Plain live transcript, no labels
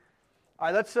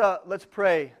All right, let's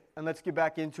pray and let's get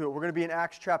back into it. We're going to be in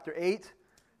Acts chapter 8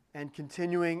 and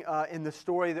continuing in the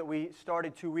story that we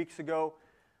started 2 weeks ago.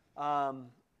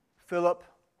 Philip,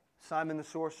 Simon the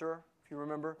sorcerer, if you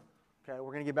remember. Okay,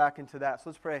 we're going to get back into that. So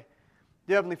let's pray.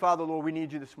 Dear Heavenly Father, Lord, we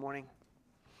need you this morning.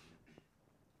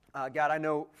 God, I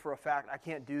know for a fact I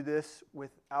can't do this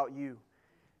without you.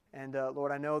 And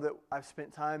Lord, I know that I've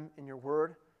spent time in your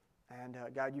word. And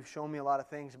God, you've shown me a lot of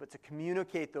things. But to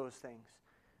communicate those things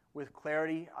with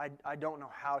clarity, I don't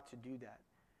know how to do that.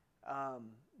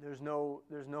 There's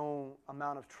no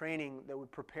amount of training that would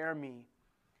prepare me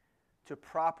to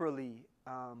properly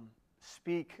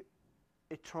speak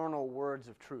eternal words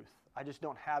of truth. I just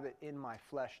don't have it in my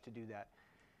flesh to do that.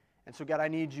 And so, God, I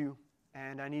need you,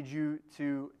 and I need you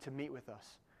to meet with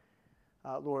us.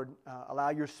 Lord, allow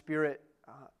your Spirit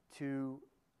to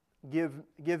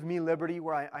give me liberty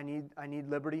where I need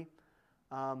liberty.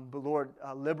 But Lord,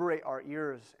 liberate our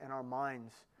ears and our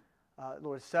minds.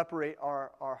 Lord, separate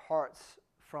our hearts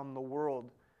from the world,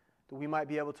 that we might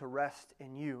be able to rest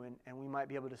in you, and we might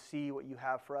be able to see what you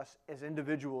have for us as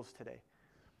individuals today.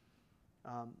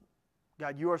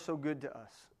 God, you are so good to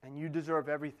us, and you deserve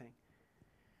everything.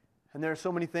 And there are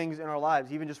so many things in our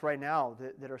lives, even just right now,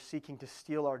 that are seeking to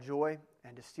steal our joy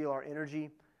and to steal our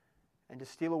energy and to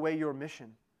steal away your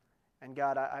mission. And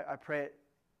God, I pray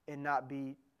it not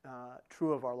be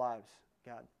true of our lives,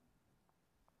 God.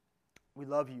 We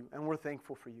love you, and we're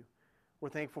thankful for you. We're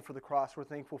thankful for the cross. We're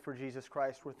thankful for Jesus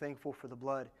Christ. We're thankful for the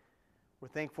blood. We're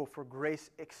thankful for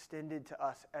grace extended to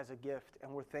us as a gift,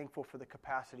 and we're thankful for the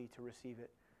capacity to receive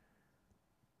it.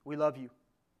 We love you,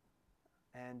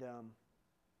 and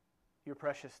you're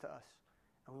precious to us,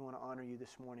 and we want to honor you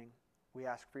this morning. We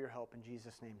ask for your help in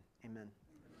Jesus' name. Amen.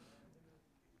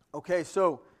 Okay,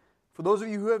 so for those of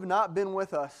you who have not been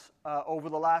with us over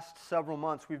the last several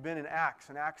months, we've been in Acts.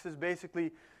 And Acts is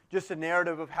basically just a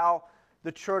narrative of how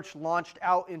the church launched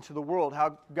out into the world,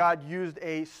 how God used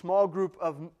a small group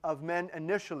of men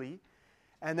initially,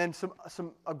 and then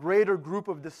a greater group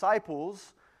of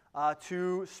disciples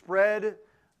to spread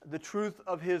the truth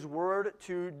of his word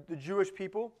to the Jewish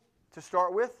people to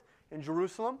start with in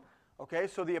Jerusalem. Okay,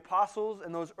 so the apostles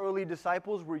and those early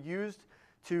disciples were used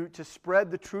to spread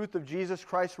the truth of Jesus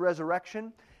Christ's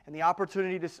resurrection and the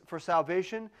opportunity for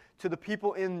salvation to the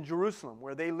people in Jerusalem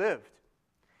where they lived.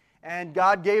 And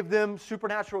God gave them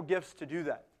supernatural gifts to do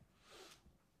that.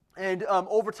 And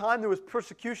over time, there was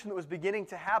persecution that was beginning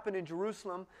to happen in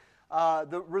Jerusalem.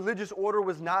 The religious order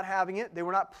was not having it. They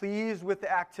were not pleased with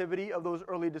the activity of those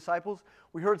early disciples.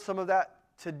 We heard some of that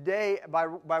today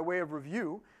by way of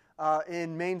review.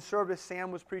 In main service, Sam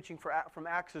was preaching from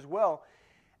Acts as well.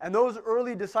 And those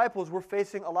early disciples were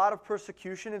facing a lot of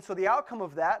persecution. And so the outcome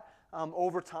of that,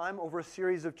 over time, over a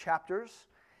series of chapters,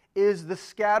 is the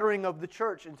scattering of the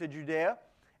church into Judea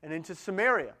and into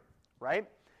Samaria, right?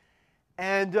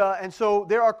 And so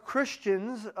there are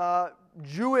Christians,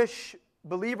 Jewish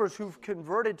believers who've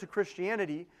converted to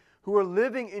Christianity, who are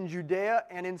living in Judea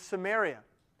and in Samaria.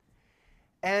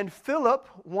 And Philip,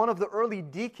 one of the early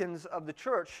deacons of the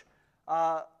church,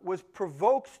 was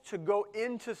provoked to go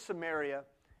into Samaria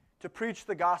to preach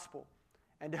the gospel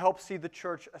and to help see the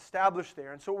church established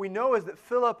there. And so what we know is that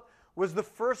Philip was the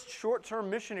first short-term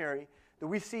missionary that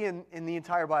we see in the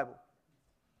entire Bible.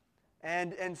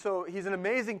 And so he's an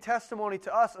amazing testimony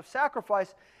to us of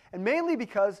sacrifice, and mainly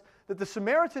because that the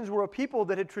Samaritans were a people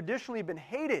that had traditionally been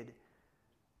hated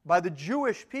by the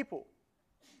Jewish people.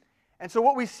 And so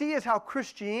what we see is how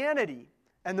Christianity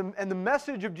and the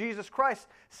message of Jesus Christ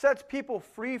sets people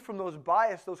free from those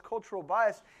bias, those cultural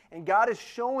bias, and God is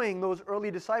showing those early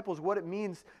disciples what it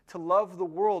means to love the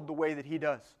world the way that he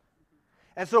does.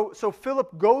 And so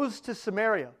Philip goes to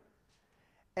Samaria,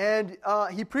 and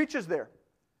he preaches there.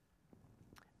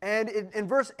 And in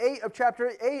verse 8 of chapter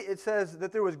 8, it says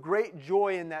that there was great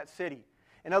joy in that city.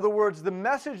 In other words, the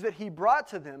message that he brought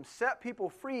to them set people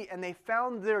free, and they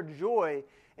found their joy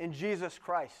in Jesus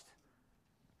Christ.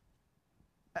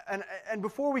 And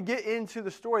before we get into the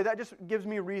story, that just gives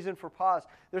me a reason for pause.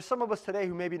 There's some of us today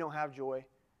who maybe don't have joy.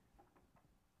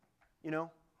 You know?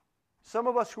 Some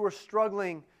of us who are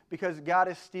struggling because God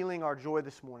is stealing our joy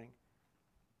this morning.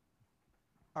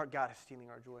 Or God is stealing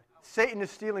our joy. Satan is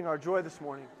stealing our joy this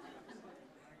morning.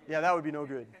 Yeah, that would be no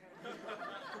good.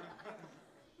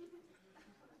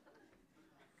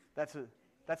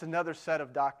 That's another set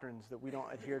of doctrines that we don't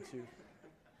adhere to.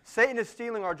 Satan is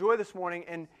stealing our joy this morning,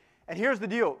 and here's the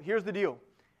deal.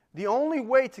 The only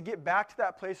way to get back to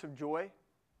that place of joy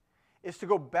is to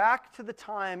go back to the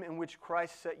time in which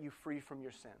Christ set you free from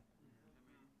your sin.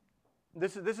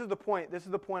 This is the point. This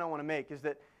is the point I want to make, is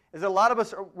that a lot of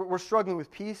us we're struggling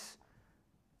with peace.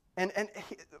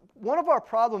 One of our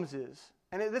problems is,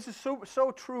 and this is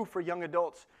so true for young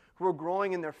adults who are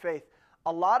growing in their faith,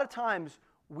 a lot of times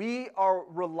we are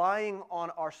relying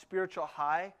on our spiritual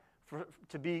high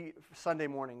to be Sunday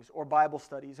mornings or Bible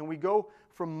studies. And we go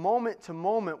from moment to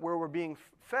moment where we're being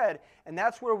fed, and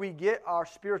that's where we get our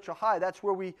spiritual high. That's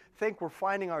where we think we're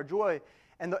finding our joy.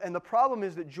 And the problem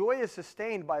is that joy is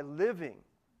sustained by living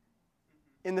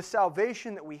in the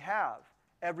salvation that we have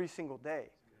every single day.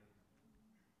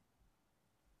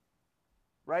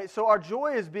 Right? So our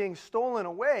joy is being stolen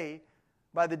away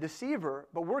by the deceiver,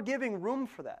 but we're giving room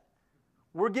for that.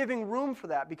 We're giving room for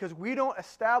that because we don't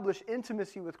establish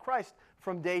intimacy with Christ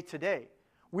from day to day.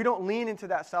 We don't lean into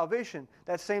that salvation,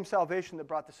 that same salvation that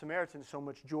brought the Samaritans so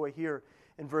much joy here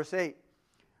in verse 8.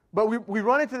 But we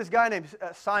run into this guy named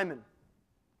Simon.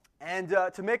 And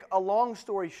to make a long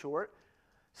story short,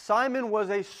 Simon was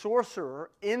a sorcerer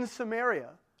in Samaria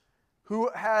who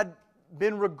had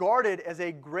been regarded as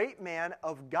a great man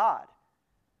of God.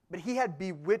 But he had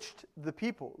bewitched the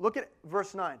people. Look at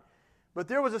verse 9. But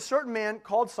there was a certain man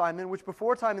called Simon, which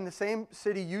before time in the same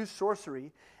city used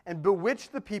sorcery, and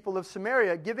bewitched the people of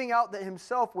Samaria, giving out that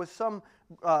himself was some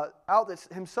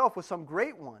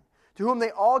great one, to whom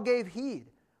they all gave heed,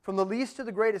 from the least to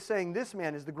the greatest, saying, "This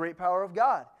man is the great power of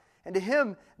God." And to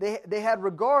him they had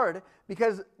regard,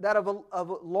 because that of a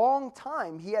long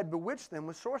time he had bewitched them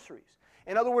with sorceries.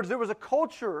 In other words, there was a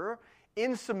culture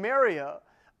in Samaria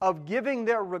of giving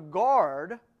their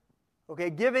regard,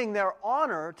 giving their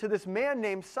honor to this man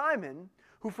named Simon,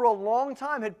 who for a long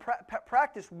time had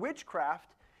practiced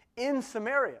witchcraft in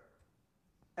Samaria.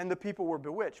 And the people were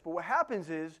bewitched. But what happens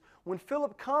is, when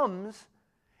Philip comes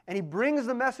and he brings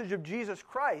the message of Jesus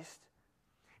Christ,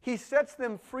 he sets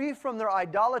them free from their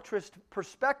idolatrous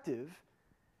perspective,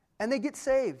 and they get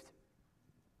saved.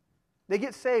 They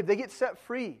get saved. They get set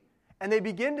free. And they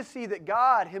begin to see that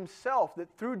God himself,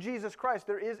 that through Jesus Christ,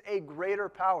 there is a greater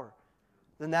power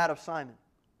than that of Simon.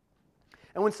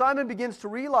 And when Simon begins to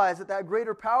realize that that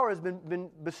greater power has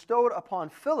been bestowed upon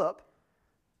Philip,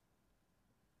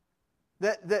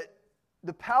 that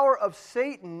the power of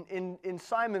Satan in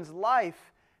Simon's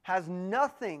life has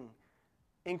absolutely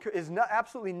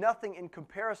nothing in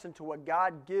comparison to what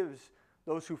God gives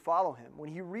those who follow him. When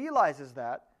he realizes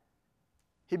that,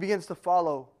 he begins to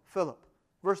follow Philip.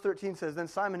 Verse 13 says, "Then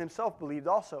Simon himself believed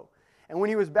also. And when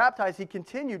he was baptized, he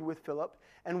continued with Philip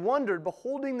and wondered,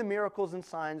 beholding the miracles and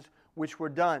signs which were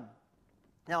done."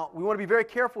 Now, we want to be very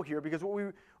careful here, because what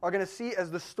we are going to see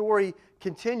as the story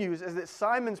continues is that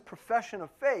Simon's profession of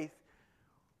faith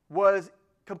was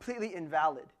completely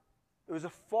invalid. It was a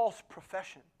false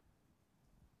profession,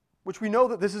 which we know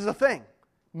that this is a thing.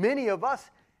 Many of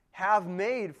us have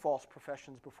made false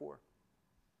professions before,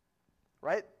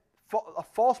 right? A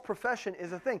false profession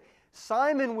is a thing.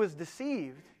 Simon was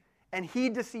deceived, and he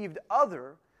deceived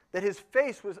other, that his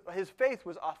faith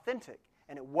was authentic,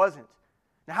 and it wasn't.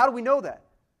 Now, how do we know that?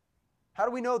 How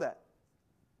do we know that?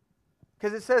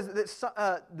 Because it says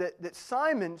that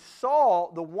Simon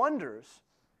saw the wonders,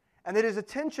 and that his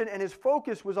attention and his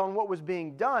focus was on what was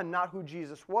being done, not who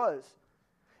Jesus was.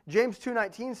 James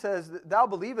 2:19 says, "Thou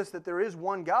believest that there is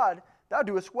one God, thou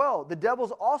doest well. The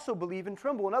devils also believe and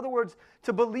tremble." In other words,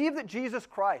 to believe that Jesus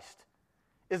Christ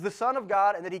is the Son of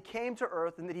God, and that he came to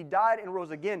earth, and that he died and rose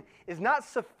again, is not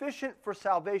sufficient for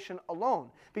salvation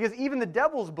alone. Because even the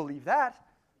devils believe that.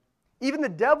 Even the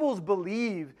devils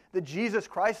believe that Jesus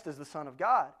Christ is the Son of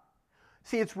God.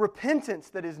 See, it's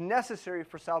repentance that is necessary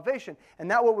for salvation. And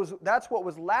that's what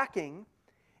was lacking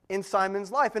in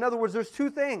Simon's life. In other words, there's two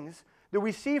things that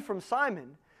we see from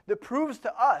Simon that proves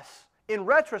to us, in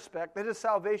retrospect, that his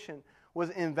salvation was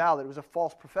invalid. It was a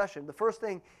false profession. The first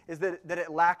thing is that it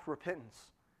lacked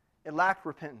repentance. It lacked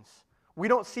repentance. We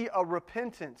don't see a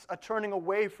repentance, a turning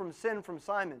away from sin from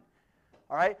Simon.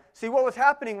 All right? See, what was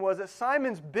happening was that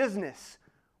Simon's business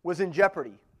was in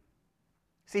jeopardy.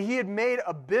 See, he had made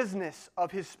a business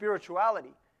of his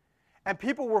spirituality. And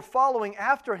people were following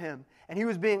after him, and he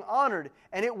was being honored,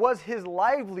 and it was his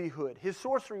livelihood. His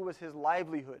sorcery was his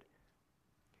livelihood.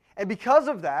 And because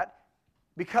of that,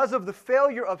 because of the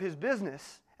failure of his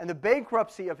business and the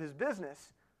bankruptcy of his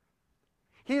business,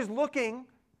 he's looking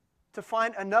to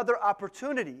find another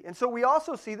opportunity. And so we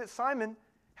also see that Simon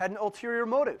had an ulterior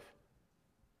motive.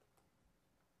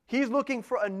 He's looking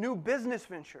for a new business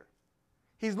venture.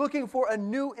 He's looking for a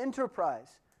new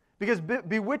enterprise, because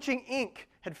Bewitching Inc.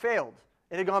 had failed.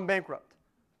 It had gone bankrupt.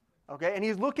 Okay? And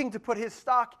he's looking to put his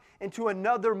stock into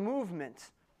another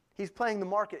movement. He's playing the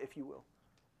market, if you will.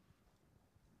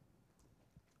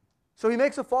 So he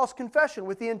makes a false confession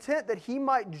with the intent that he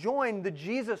might join the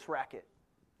Jesus racket,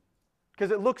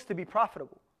 because it looks to be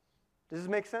profitable. Does this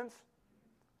make sense?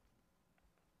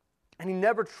 And he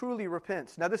never truly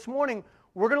repents. Now this morning,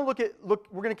 we're going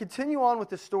to continue on with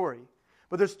this story,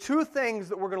 but there's two things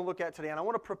that we're going to look at today, and I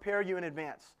want to prepare you in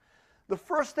advance. The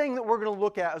first thing that we're going to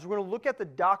look at is we're going to look at the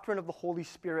doctrine of the Holy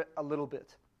Spirit a little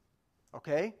bit.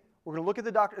 Okay? We're going to look at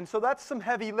the doctrine, and so that's some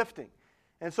heavy lifting.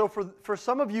 And so for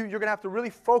some of you, you're going to have to really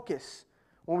focus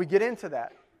when we get into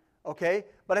that. Okay?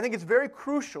 But I think it's very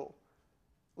crucial.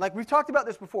 Like we've talked about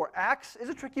this before, Acts is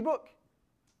a tricky book.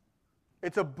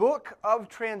 It's a book of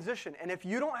transition. And if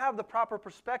you don't have the proper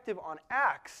perspective on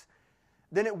Acts,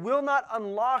 then it will not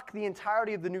unlock the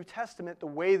entirety of the New Testament the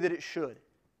way that it should.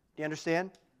 Do you understand?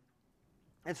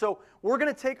 And so we're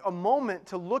going to take a moment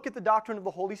to look at the doctrine of the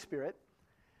Holy Spirit,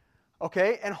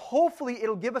 okay? And hopefully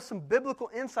it'll give us some biblical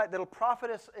insight that'll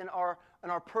profit us in our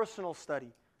personal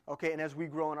study, okay, and as we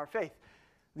grow in our faith.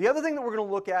 The other thing that we're going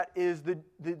to look at is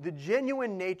the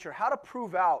genuine nature, how to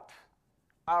prove out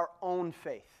our own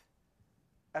faith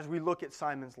as we look at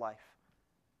Simon's life.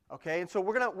 Okay? And so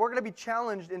we're going to be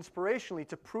challenged inspirationally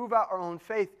to prove out our own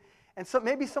faith and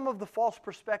maybe some of the false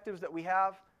perspectives that we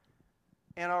have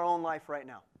in our own life right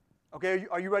now. Okay?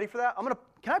 Are you ready for that?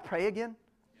 Can I pray again?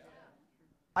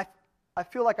 Yeah. I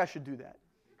feel like I should do that.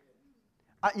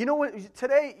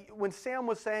 Today, when Sam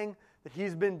was saying that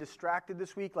he's been distracted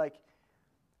this week, like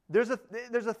there's a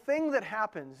thing that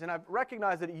happens, and I've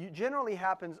recognized that it generally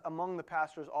happens among the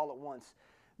pastors all at once.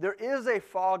 There is a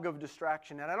fog of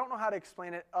distraction, and I don't know how to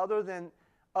explain it other than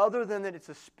that it's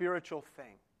a spiritual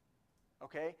thing.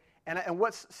 Okay? And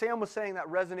what Sam was saying, that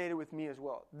resonated with me as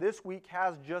well. This week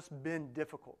has just been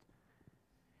difficult.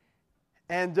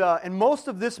 And most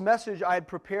of this message I had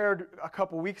prepared a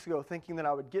couple weeks ago thinking that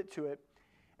I would get to it.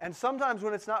 And sometimes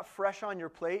when it's not fresh on your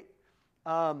plate,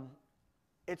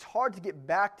 it's hard to get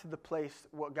back to the place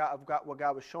what God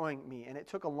was showing me. And it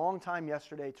took a long time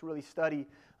yesterday to really study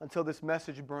until this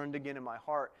message burned again in my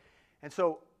heart. And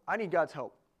so I need God's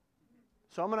help.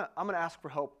 So I'm gonna ask for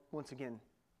help once again.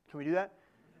 Can we do that?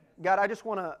 God, I just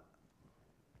want to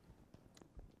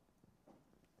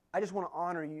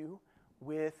honor you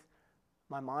with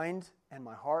my mind and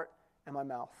my heart and my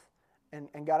mouth.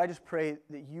 And God, I just pray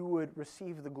that you would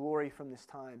receive the glory from this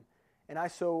time. And I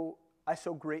so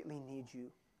greatly need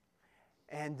you.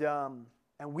 And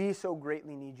we so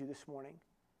greatly need you this morning.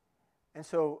 And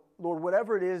so, Lord,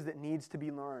 whatever it is that needs to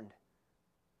be learned,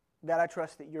 God, I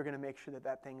trust that you're going to make sure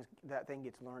that thing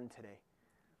gets learned today.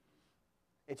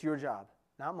 It's your job,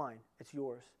 not mine. It's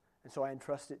yours. And so I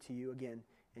entrust it to you again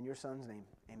in your Son's name.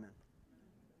 Amen.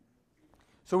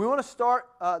 So we want to start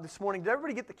this morning. Did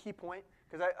everybody get the key point?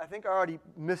 Because I think I already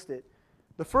missed it.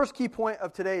 The first key point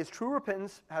of today is true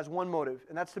repentance has one motive,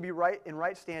 and that's to be in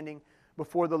right standing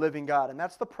before the living God. And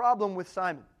that's the problem with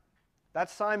Simon.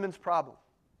 That's Simon's problem.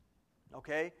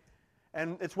 Okay?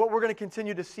 And it's what we're going to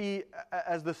continue to see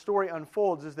as the story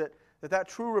unfolds, is that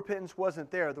true repentance wasn't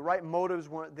there. The right motives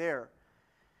weren't there.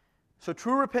 So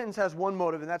true repentance has one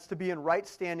motive, and that's to be in right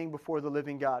standing before the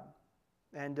living God.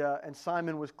 And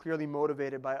Simon was clearly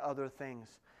motivated by other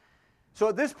things. So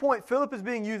at this point, Philip is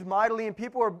being used mightily, and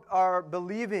people are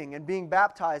believing and being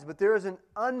baptized, but there is an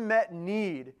unmet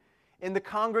need in the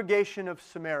congregation of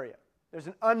Samaria. There's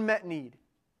an unmet need.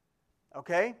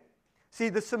 Okay? See,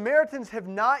 the Samaritans have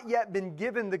not yet been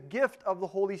given the gift of the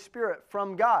Holy Spirit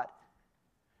from God.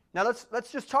 Now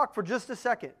let's just talk for just a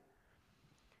second.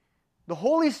 The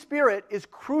Holy Spirit is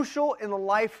crucial in the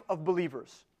life of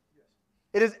believers.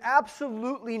 It is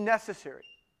absolutely necessary.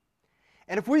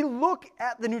 And if we look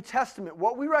at the New Testament,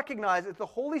 what we recognize is the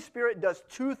Holy Spirit does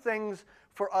two things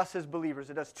for us as believers.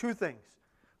 It does two things.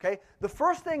 Okay? The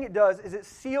first thing it does is it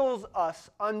seals us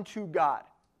unto God.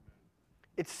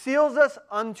 It seals us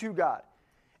unto God.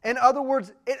 In other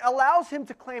words, it allows him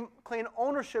to claim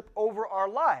ownership over our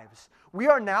lives. We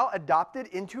are now adopted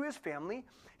into his family.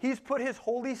 He's put his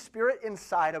Holy Spirit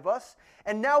inside of us,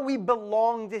 and now we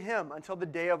belong to him until the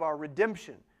day of our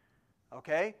redemption.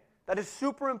 Okay? That is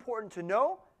super important to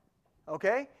know.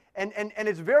 Okay? And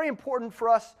it's very important for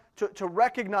us to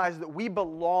recognize that we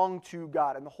belong to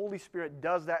God, and the Holy Spirit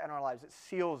does that in our lives. It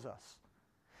seals us.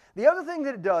 The other thing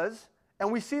that it does,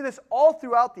 and we see this all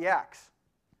throughout the Acts,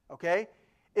 okay,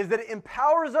 is that it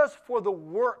empowers us for the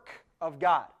work of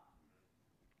God.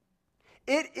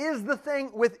 It is the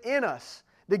thing within us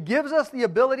that gives us the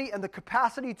ability and the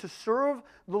capacity to serve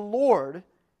the Lord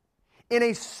in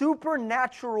a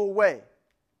supernatural way.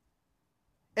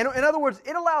 In other words,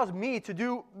 it allows me to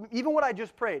do even what I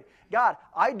just prayed. God,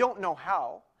 I don't know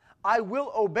how. I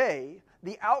will obey.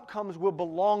 The outcomes will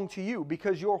belong to you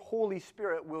because your Holy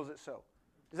Spirit wills it so.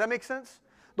 Does that make sense?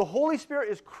 The Holy Spirit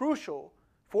is crucial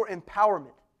for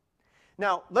empowerment.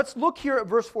 Now, let's look here at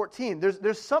verse 14.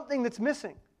 There's something that's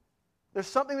missing. There's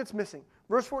something that's missing.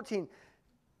 Verse 14.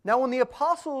 Now, when the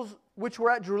apostles which were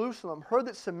at Jerusalem heard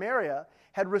that Samaria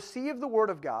had received the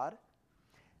word of God,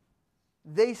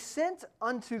 they sent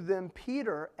unto them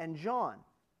Peter and John,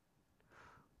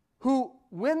 who,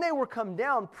 when they were come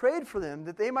down, prayed for them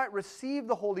that they might receive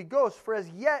the Holy Ghost, for as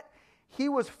yet he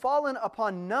was fallen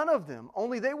upon none of them,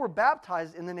 only they were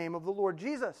baptized in the name of the Lord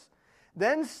Jesus.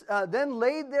 Then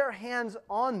laid their hands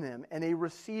on them, and they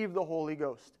received the Holy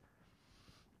Ghost.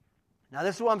 Now,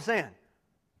 this is what I'm saying.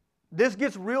 This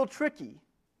gets real tricky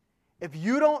if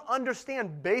you don't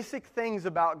understand basic things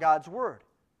about God's Word.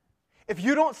 If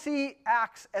you don't see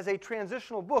Acts as a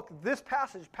transitional book,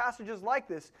 passages like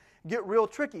this, get real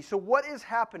tricky. So what is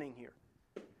happening here?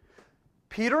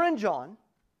 Peter and John,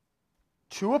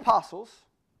 two apostles,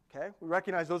 okay? We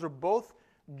recognize those are both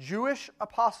Jewish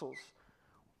apostles.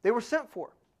 They were sent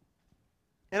for.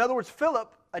 In other words,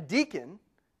 Philip, a deacon,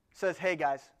 says, hey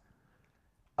guys,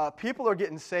 people are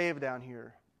getting saved down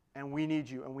here, and we need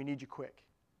you quick.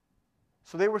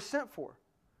 So they were sent for,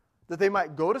 that they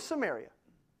might go to Samaria.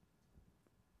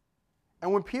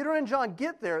 And when Peter and John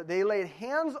get there, they laid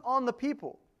hands on the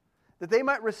people, that they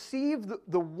might receive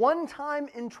the one-time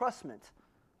entrustment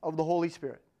of the Holy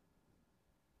Spirit.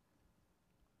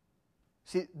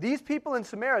 See, these people in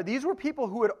Samaria, these were people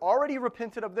who had already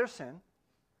repented of their sin,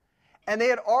 and they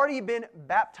had already been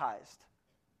baptized.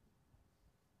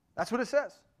 That's what it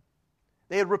says.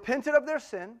 They had repented of their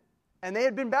sin, and they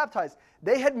had been baptized.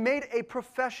 They had made a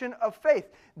profession of faith.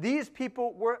 These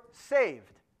people were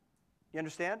saved. You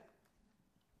understand?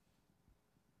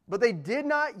 But they did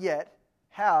not yet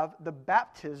have the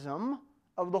baptism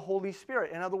of the Holy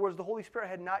Spirit. In other words, the Holy Spirit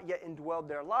had not yet indwelled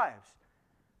their lives.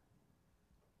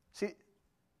 See,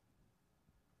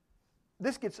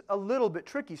 this gets a little bit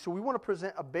tricky, so we want to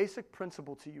present a basic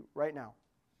principle to you right now.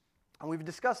 And we've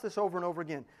discussed this over and over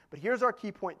again, but here's our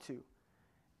key point too.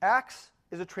 Acts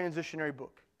is a transitionary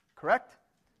book, correct?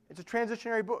 It's a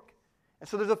transitionary book. And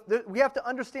so we have to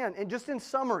understand, and just in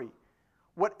summary,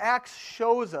 what Acts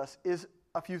shows us is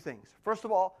a few things. First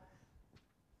of all,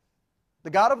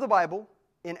 the God of the Bible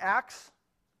in Acts,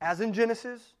 as in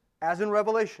Genesis, as in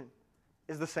Revelation,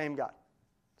 is the same God.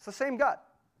 It's the same God.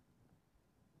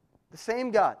 The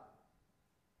same God.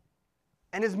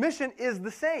 And his mission is the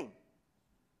same.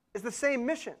 It's the same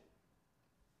mission.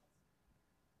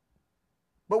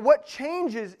 But what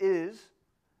changes is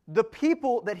the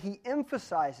people that he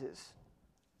emphasizes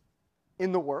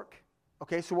in the work.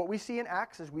 Okay, so what we see in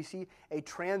Acts is we see a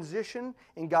transition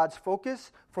in God's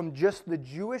focus from just the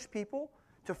Jewish people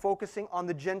to focusing on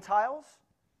the Gentiles.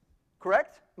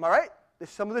 Correct? Am I right?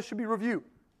 Some of this should be reviewed.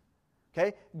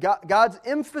 Okay, God's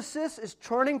emphasis is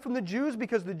turning from the Jews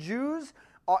because the Jews,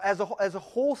 as a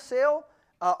wholesale,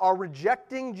 are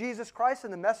rejecting Jesus Christ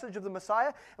and the message of the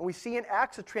Messiah. And we see in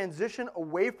Acts a transition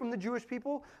away from the Jewish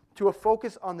people to a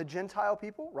focus on the Gentile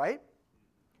people, right?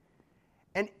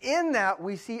 And in that,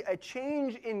 we see a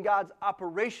change in God's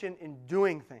operation in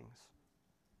doing things.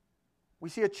 We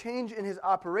see a change in his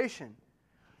operation.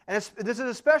 And this is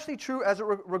especially true as it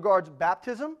regards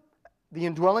baptism, the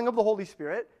indwelling of the Holy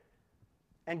Spirit,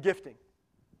 and gifting.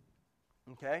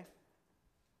 Okay?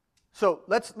 So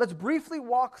let's briefly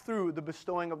walk through the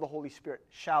bestowing of the Holy Spirit,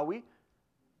 shall we?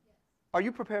 Are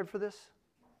you prepared for this?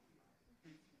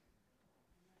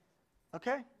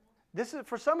 Okay? This is,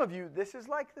 for some of you, this is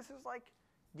like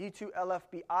D2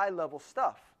 LFBI level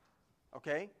stuff.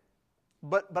 Okay?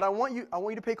 But I want you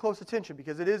to pay close attention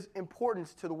because it is important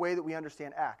to the way that we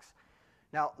understand Acts.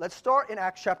 Now, let's start in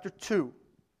Acts chapter 2.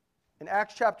 In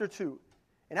Acts chapter 2.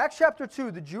 In Acts chapter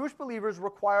 2, the Jewish believers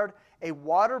required a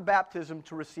water baptism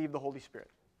to receive the Holy Spirit.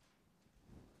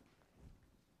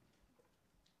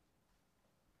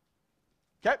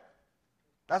 Okay?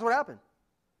 That's what happened.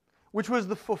 Which was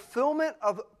the fulfillment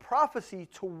of prophecy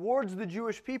towards the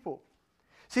Jewish people.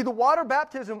 See, the water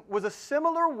baptism was a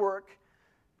similar work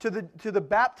to the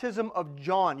baptism of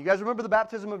John. You guys remember the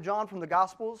baptism of John from the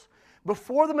Gospels?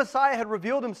 Before the Messiah had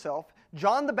revealed himself,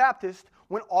 John the Baptist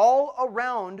went all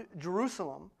around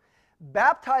Jerusalem,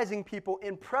 baptizing people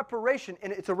in preparation,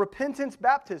 and it's a repentance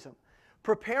baptism,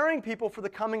 preparing people for the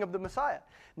coming of the Messiah.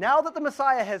 Now that the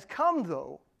Messiah has come,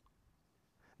 though,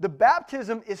 the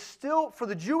baptism is still, for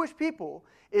the Jewish people,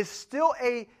 is still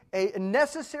a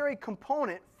necessary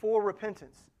component for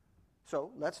repentance.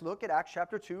 So let's look at Acts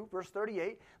chapter 2, verse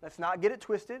 38. Let's not get it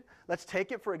twisted. Let's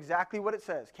take it for exactly what it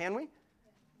says. Can we?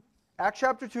 Acts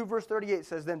chapter 2, verse 38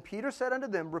 says, Then Peter said unto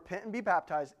them, Repent and be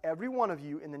baptized, every one of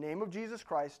you, in the name of Jesus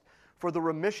Christ, for the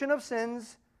remission of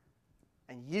sins,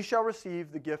 and ye shall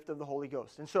receive the gift of the Holy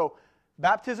Ghost. And so,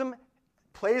 baptism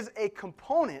plays a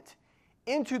component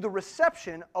into the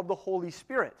reception of the Holy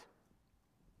Spirit.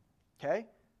 Okay?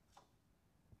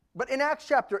 But in Acts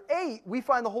chapter 8, we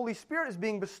find the Holy Spirit is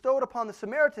being bestowed upon the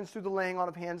Samaritans through the laying on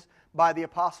of hands by the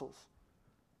apostles.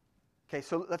 Okay,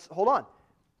 so let's hold on.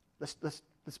 Let's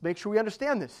make sure we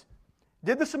understand this.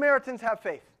 Did the Samaritans have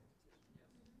faith?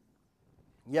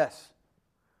 Yes.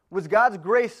 Was God's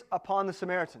grace upon the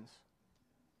Samaritans?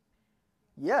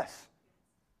 Yes.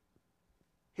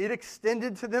 He had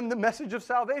extended to them the message of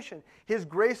salvation. His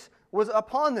grace was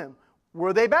upon them.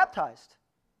 Were they baptized?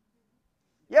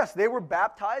 Yes, they were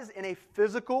baptized in a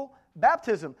physical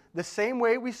baptism, the same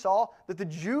way we saw that the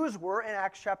Jews were in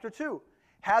Acts chapter 2.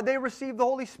 Had they received the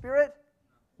Holy Spirit?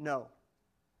 No.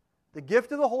 The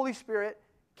gift of the Holy Spirit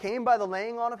came by the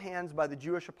laying on of hands by the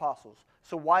Jewish apostles.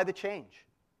 So why the change?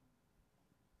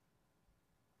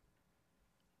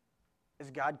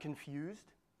 Is God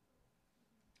confused?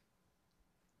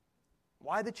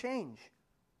 Why the change?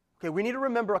 Okay, we need to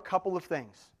remember a couple of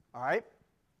things, all right?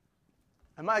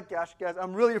 And my gosh, guys,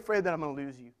 I'm really afraid that I'm going to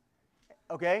lose you.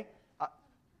 Okay?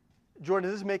 Jordan,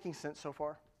 is this making sense so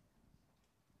far?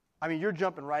 I mean, you're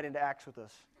jumping right into Acts with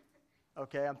us.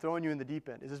 Okay, I'm throwing you in the deep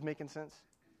end. Is this making sense?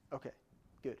 Okay,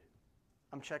 good.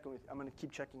 I'm going to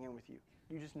keep checking in with you.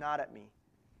 You just nod at me.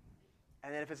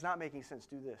 And then if it's not making sense,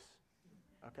 do this.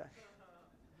 Okay?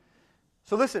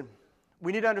 So listen,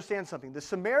 we need to understand something. The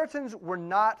Samaritans were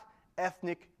not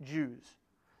ethnic Jews.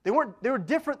 They were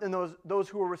different than those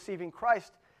who were receiving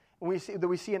Christ that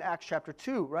we see in Acts chapter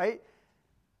 2, right?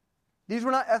 These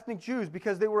were not ethnic Jews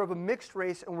because they were of a mixed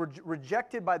race and were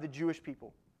rejected by the Jewish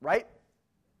people, right?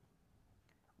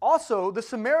 Also, the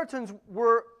Samaritans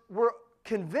were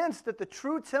convinced that the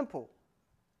true temple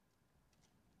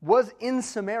was in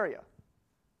Samaria.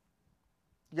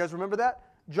 You guys remember that?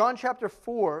 John chapter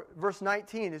 4, verse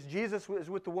 19, as Jesus is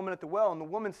with the woman at the well, and the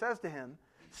woman says to him,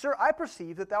 "Sir, I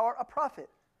perceive that thou art a prophet.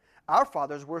 Our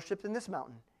fathers worshipped in this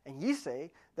mountain, and ye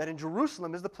say that in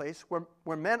Jerusalem is the place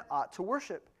where men ought to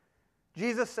worship.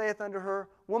 Jesus saith unto her,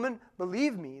 Woman,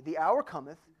 believe me, the hour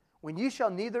cometh, when ye shall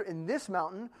neither in this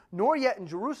mountain, nor yet in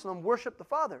Jerusalem worship the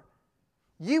Father.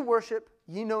 Ye worship,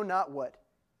 ye know not what.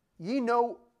 Ye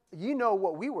know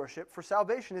what we worship, for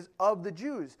salvation is of the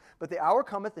Jews. But the hour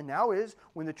cometh, and now is,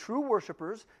 when the true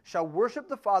worshipers shall worship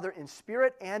the Father in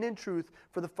spirit and in truth,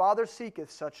 for the Father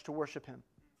seeketh such to worship him."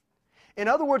 In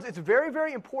other words, it's very,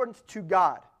 very important to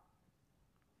God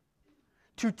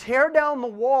to tear down the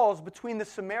walls between the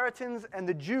Samaritans and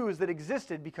the Jews that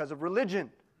existed because of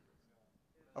religion.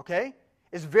 Okay?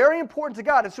 It's very important to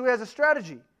God, and so he has a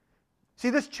strategy. See,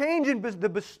 this change in the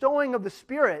bestowing of the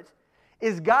Spirit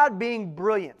is God being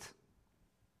brilliant.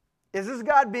 Is this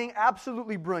God being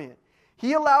absolutely brilliant?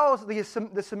 He allows the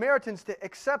Samaritans to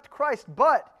accept Christ,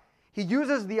 but he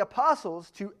uses the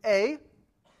apostles to,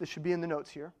 this should be in the notes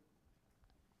here,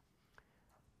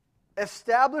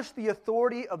 establish the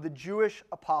authority of the Jewish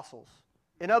apostles.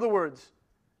 In other words,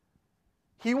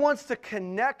 he wants to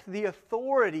connect the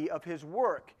authority of his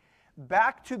work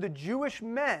back to the Jewish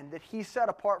men that he set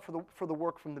apart for the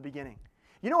work from the beginning.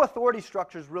 You know, authority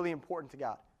structure is really important to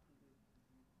God.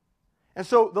 And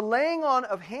so the laying on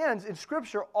of hands in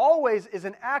Scripture always is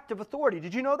an act of authority.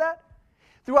 Did you know that?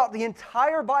 Throughout the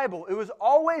entire Bible, it was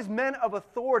always men of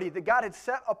authority that God had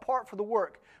set apart for the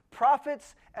work.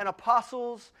 Prophets and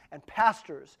apostles and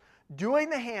pastors doing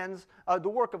the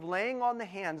work of laying on the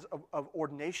hands of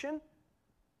ordination,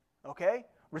 okay,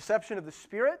 reception of the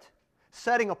Spirit,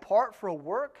 setting apart for a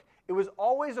work. It was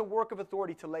always a work of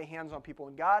authority to lay hands on people,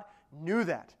 and God knew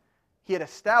that. He had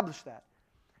established that.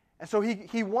 And so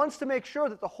he wants to make sure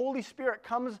that the Holy Spirit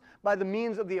comes by the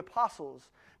means of the apostles,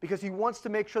 because he wants to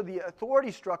make sure the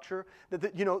authority structure, that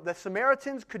the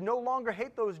Samaritans could no longer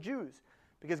hate those Jews,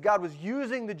 because God was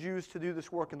using the Jews to do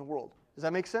this work in the world. Does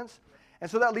that make sense? And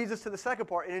so that leads us to the second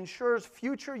part. It ensures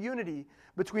future unity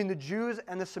between the Jews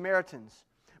and the Samaritans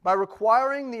by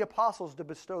requiring the apostles to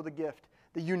bestow the gift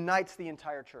that unites the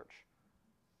entire church.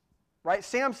 Right?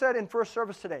 Sam said in first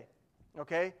service today,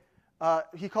 okay,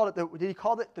 he called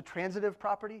it the transitive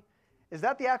property? Is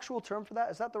that the actual term for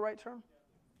that? Is that the right term?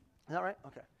 Is that right?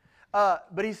 Okay.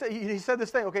 But he said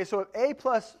this thing, okay, so if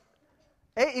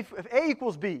A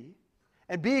equals B,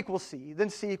 and B equals C, then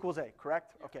C equals A,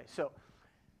 correct? Okay, so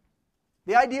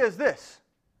the idea is this.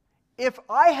 If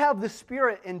I have the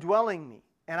Spirit indwelling me,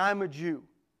 and I'm a Jew,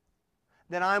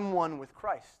 then I'm one with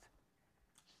Christ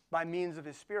by means of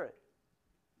his Spirit.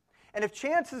 And if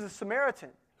Chance is a Samaritan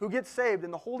who gets saved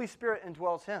and the Holy Spirit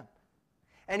indwells him,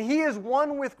 and he is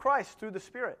one with Christ through the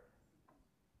Spirit,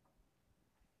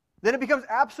 then it becomes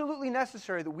absolutely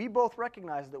necessary that we both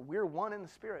recognize that we're one in the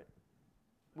Spirit.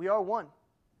 We are one.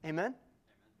 Amen?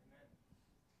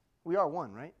 We are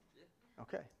one, right?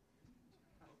 Okay.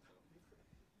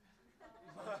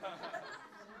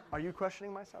 Are you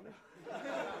questioning my salvation?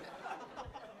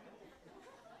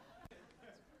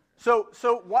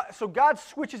 So God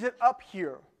switches it up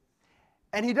here.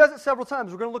 And he does it several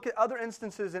times. We're going to look at other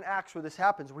instances in Acts where this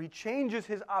happens, where he changes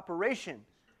his operation,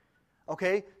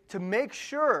 okay, to make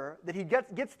sure that he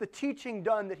gets the teaching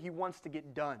done that he wants to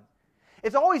get done.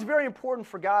 It's always very important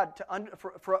for God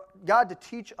to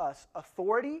teach us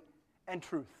authority and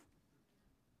truth.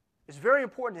 It's very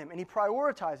important to him, and he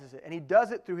prioritizes it, and he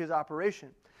does it through his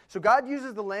operation. So God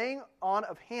uses the laying on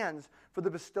of hands for the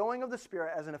bestowing of the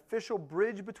Spirit as an official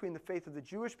bridge between the faith of the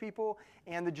Jewish people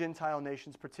and the Gentile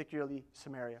nations, particularly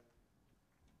Samaria.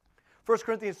 1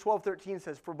 Corinthians 12:13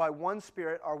 says, "For by one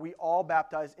Spirit are we all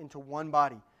baptized into one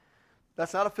body."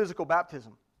 That's not a physical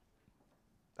baptism.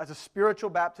 That's a spiritual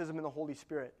baptism in the Holy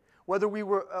Spirit. Whether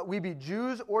we be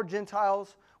Jews or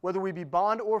Gentiles, whether we be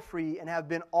bond or free, and have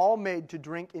been all made to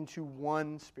drink into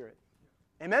one Spirit.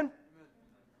 Amen?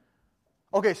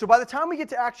 Okay, so by the time we get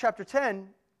to Acts chapter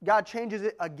 10, God changes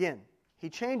it again. He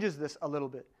changes this a little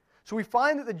bit. So we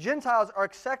find that the Gentiles are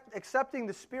accepting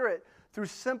the Spirit through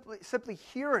simply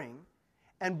hearing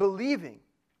and believing.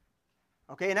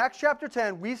 Okay, in Acts chapter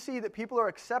 10, we see that people are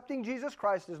accepting Jesus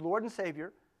Christ as Lord and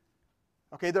Savior.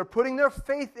 Okay, they're putting their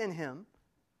faith in Him.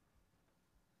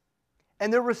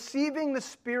 And they're receiving the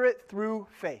Spirit through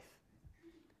faith.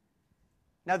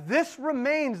 Now, this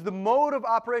remains the mode of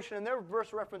operation, and there are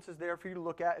verse references there for you to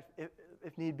look at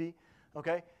if need be,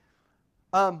 okay?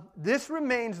 This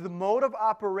remains the mode of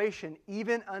operation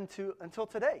even until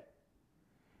today.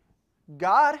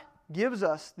 God gives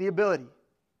us the ability,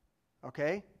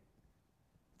 okay,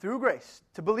 through grace,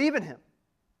 to believe in Him.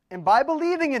 And by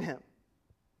believing in Him,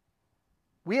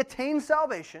 we attain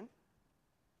salvation,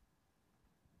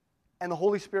 and the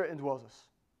Holy Spirit indwells us.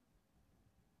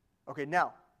 Okay,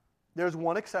 now, there's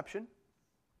one exception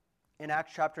in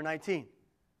Acts chapter 19.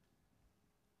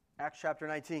 Acts chapter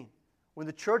 19. When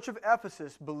the church of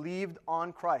Ephesus believed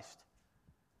on Christ.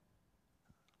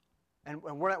 And we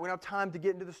don't have time to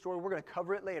get into the story. We're going to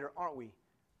cover it later, aren't we?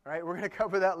 All right, we're going to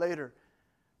cover that later.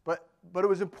 But it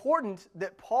was important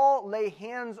that Paul lay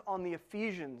hands on the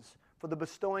Ephesians for the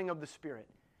bestowing of the Spirit.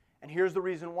 And here's the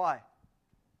reason why.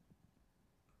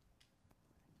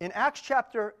 In Acts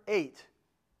chapter 8,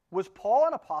 was Paul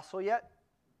an apostle yet?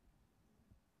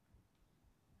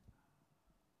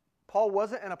 Paul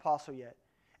wasn't an apostle yet.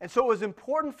 And so it was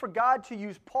important for God to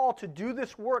use Paul to do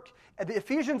this work. And the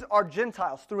Ephesians are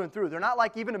Gentiles through and through. They're not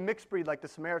like even a mixed breed like the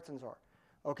Samaritans are.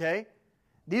 Okay?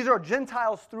 These are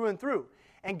Gentiles through and through.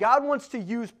 And God wants to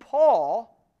use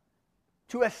Paul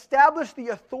to establish the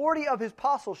authority of his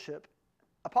apostleship,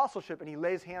 and he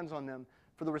lays hands on them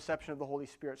for the reception of the Holy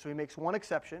Spirit. So he makes one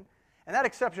exception. And that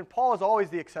exception, Paul is always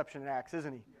the exception in Acts,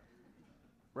 isn't he?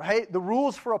 Right? The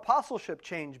rules for apostleship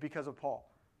change because of Paul.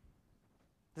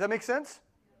 Does that make sense?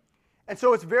 And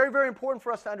so it's very, very important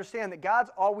for us to understand that God's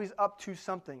always up to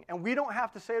something. And we don't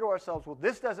have to say to ourselves, well,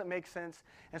 this doesn't make sense,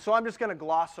 and so I'm just going to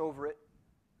gloss over it.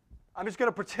 I'm just going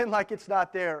to pretend like it's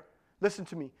not there. Listen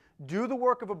to me. Do the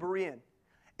work of a Berean.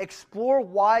 Explore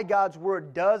why God's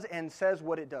Word does and says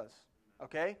what it does.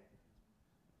 Okay?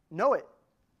 Know it.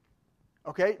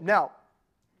 Okay, now,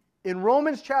 in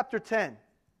Romans chapter 10,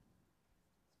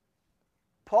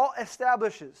 Paul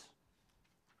establishes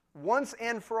once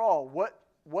and for all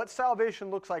what salvation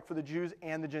looks like for the Jews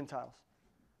and the Gentiles.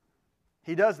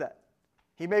 He does that.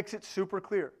 He makes it super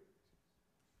clear.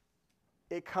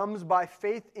 It comes by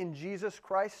faith in Jesus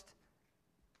Christ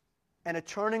and a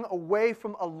turning away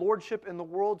from a lordship in the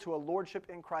world to a lordship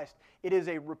in Christ. It is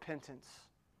a repentance.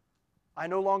 I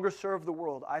no longer serve the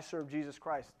world. I serve Jesus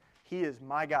Christ. He is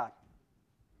my God.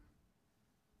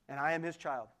 And I am His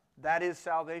child. That is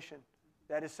salvation.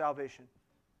 That is salvation.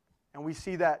 And we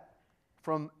see that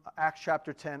from Acts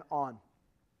chapter 10 on.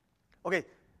 Okay,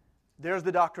 there's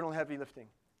the doctrinal heavy lifting.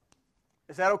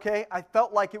 Is that okay? I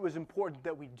felt like it was important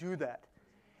that we do that.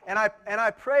 And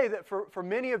I pray that for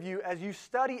many of you, as you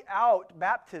study out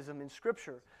baptism in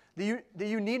Scripture, that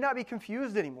you need not be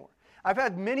confused anymore. I've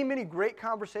had many, many great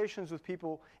conversations with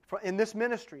people in this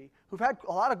ministry who've had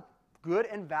a lot of good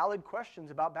and valid questions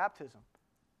about baptism.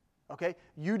 Okay?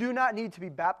 You do not need to be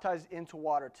baptized into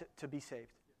water to be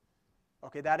saved.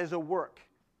 Okay? That is a work.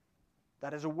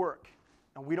 That is a work.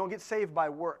 And we don't get saved by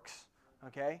works.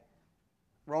 Okay?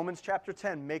 Romans chapter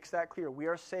 10 makes that clear. We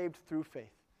are saved through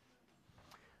faith.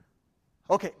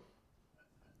 Okay.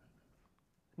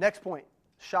 Next point.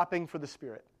 Shopping for the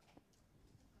Spirit.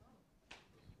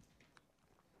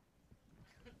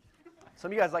 Some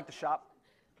of you guys like to shop.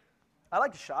 I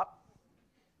like to shop.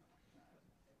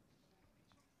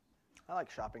 I like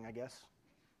shopping, I guess.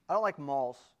 I don't like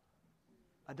malls.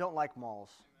 I don't like malls.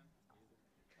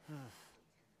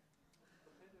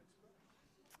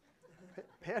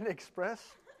 Panda Express?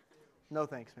 No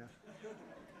thanks, man. No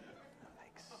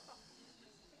thanks.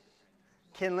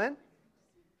 Kinlan?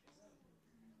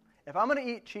 If I'm going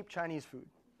to eat cheap Chinese food,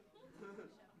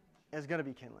 it's going to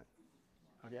be Kinlan.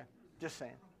 Okay? Just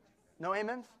saying. No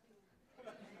amens?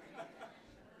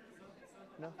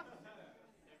 No?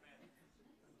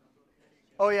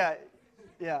 Oh, yeah.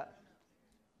 Yeah.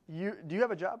 Do you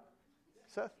have a job,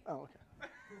 Seth? Oh,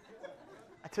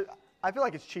 okay. I feel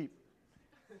like it's cheap.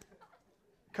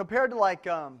 Compared to like,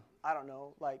 I don't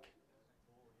know, like,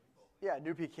 yeah,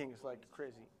 New Peking is like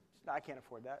crazy. No, I can't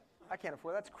afford that. I can't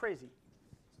afford that. That's crazy.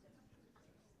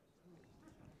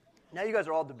 Now you guys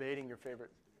are all debating your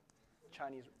favorite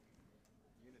Chinese.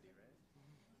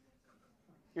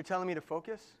 You're telling me to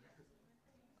focus?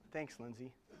 Thanks,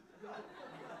 Lindsay.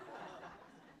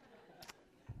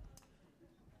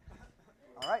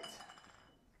 All right.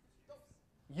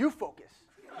 You focus.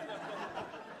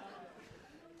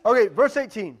 Okay, verse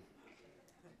 18.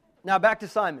 Now back to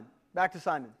Simon. Back to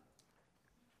Simon.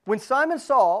 When Simon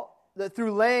saw that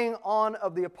through laying on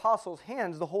of the apostles'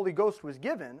 hands the Holy Ghost was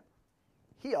given,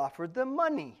 he offered them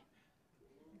money,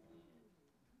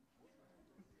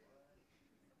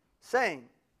 saying,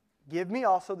 "Give me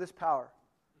also this power,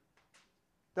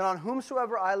 that on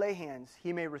whomsoever I lay hands,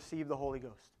 he may receive the Holy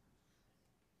Ghost."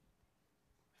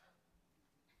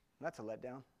 That's a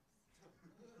letdown.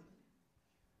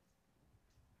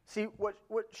 See, what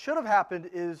should have happened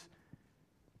is,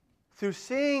 through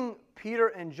seeing Peter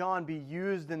and John be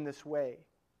used in this way,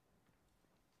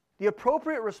 the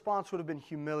appropriate response would have been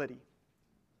humility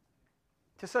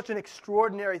to such an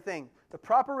extraordinary thing. The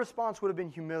proper response would have been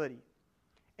humility.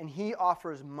 And he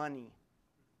offers money.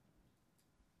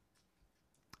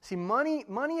 See, money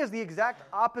is the exact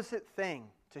opposite thing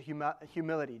to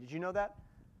humility. Did you know that?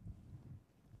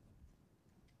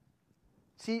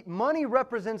 See, money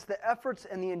represents the efforts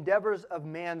and the endeavors of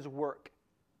man's work.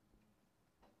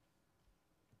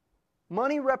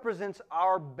 Money represents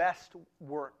our best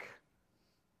work,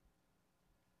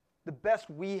 the best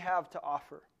we have to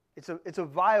offer. It's a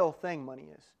vile thing, money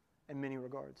is, in many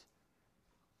regards.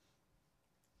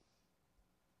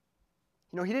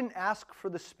 You know, he didn't ask for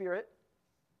the Spirit.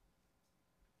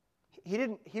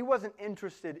 He wasn't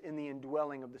interested in the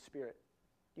indwelling of the Spirit.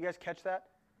 You guys catch that?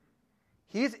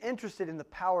 He's interested in the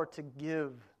power to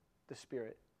give the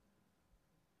Spirit.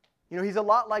 You know, he's a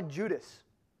lot like Judas,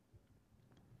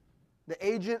 the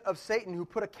agent of Satan who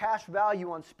put a cash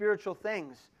value on spiritual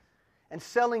things and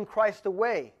selling Christ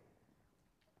away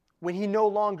when he no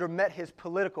longer met his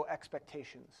political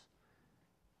expectations.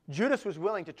 Judas was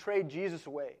willing to trade Jesus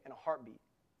away in a heartbeat.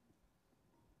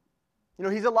 You know,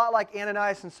 he's a lot like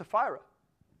Ananias and Sapphira.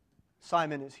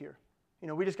 Simon is here. You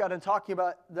know, we just got done talking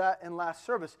about that in last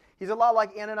service. He's a lot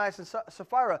like Ananias and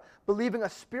Sapphira, believing a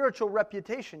spiritual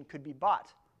reputation could be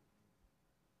bought.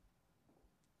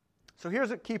 So here's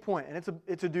a key point, and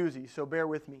it's a doozy, so bear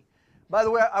with me. By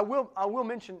the way, I will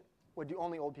mention, what do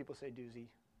only old people say doozy?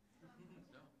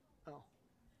 Oh.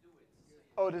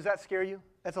 Oh, does that scare you?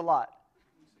 That's a lot.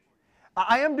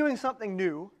 I am doing something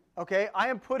new, okay? I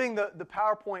am putting the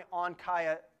PowerPoint on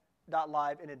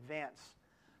Kaya.live in advance.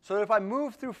 So that if I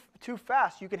move through too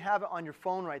fast, you can have it on your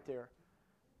phone right there.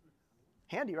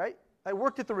 Handy, right? I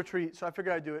worked at the retreat, so I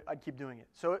figured I'd keep doing it.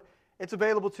 So it's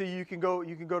available to you. You can go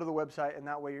to the website, and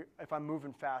that way, if I'm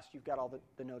moving fast, you've got all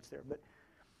the notes there. But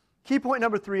key point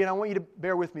number 3, and I want you to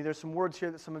bear with me. There's some words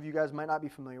here that some of you guys might not be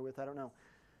familiar with. I don't know.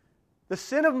 The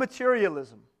sin of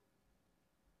materialism.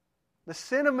 The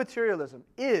sin of materialism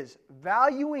is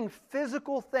valuing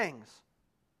physical things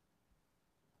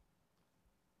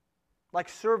like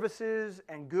services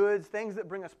and goods, things that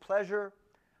bring us pleasure,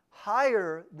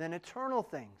 higher than eternal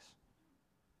things.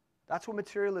 That's what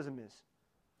materialism is.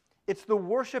 It's the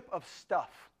worship of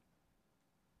stuff.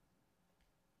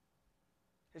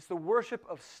 It's the worship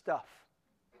of stuff.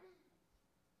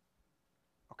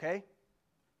 Okay?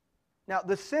 Now,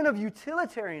 the sin of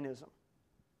utilitarianism.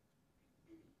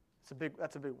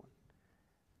 That's a big one.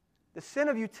 The sin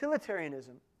of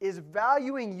utilitarianism is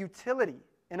valuing utility.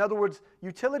 In other words,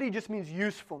 utility just means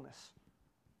usefulness.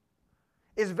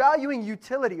 Is valuing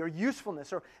utility or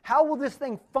usefulness, or how will this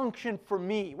thing function for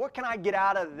me? What can I get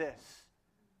out of this?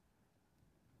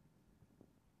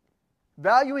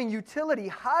 Valuing utility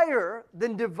higher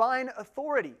than divine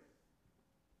authority.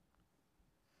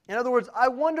 In other words, I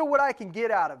wonder what I can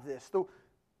get out of this.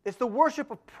 It's the worship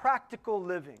of practical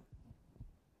living.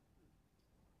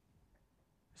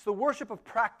 It's the worship of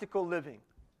practical living.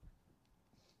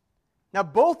 Now,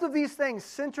 both of these things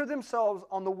center themselves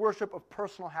on the worship of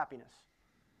personal happiness.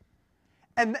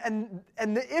 And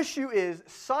the issue is,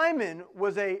 Simon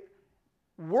was a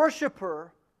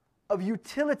worshiper of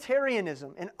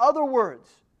utilitarianism. In other words,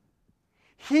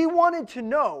 he wanted to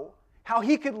know how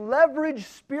he could leverage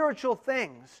spiritual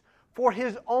things for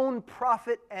his own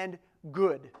profit and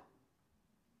good.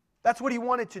 That's what he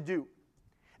wanted to do.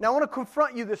 Now, I want to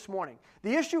confront you this morning.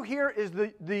 The issue here is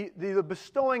the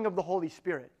bestowing of the Holy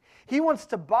Spirit. He wants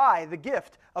to buy the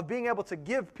gift of being able to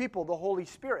give people the Holy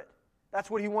Spirit. That's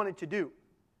what he wanted to do.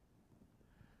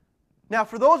 Now,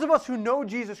 for those of us who know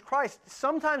Jesus Christ,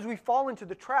 sometimes we fall into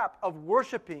the trap of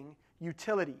worshiping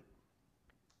utility.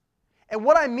 And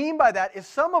what I mean by that is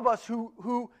some of us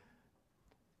who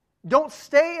don't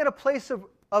stay in a place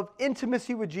of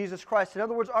intimacy with Jesus Christ. In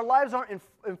other words, our lives aren't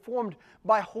informed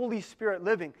by Holy Spirit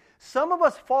living. Some of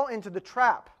us fall into the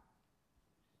trap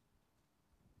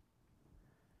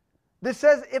that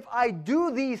says, if I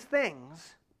do these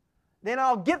things, then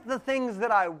I'll get the things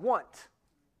that I want.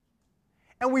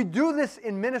 And we do this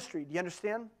in ministry. Do you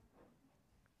understand?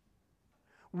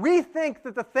 We think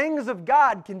that the things of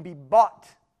God can be bought.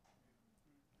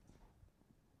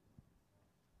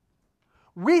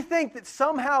 We think that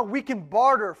somehow we can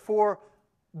barter for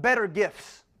better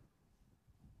gifts.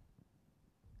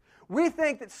 We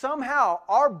think that somehow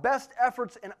our best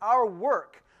efforts and our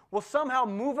work will somehow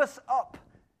move us up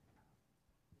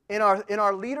in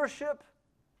our leadership,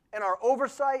 in our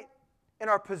oversight, in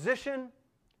our position,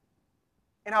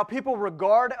 and how people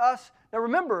regard us. Now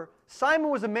remember, Simon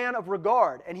was a man of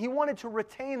regard, and he wanted to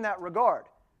retain that regard.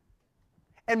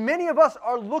 And many of us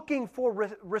are looking for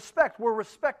respect. We're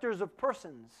respecters of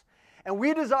persons. And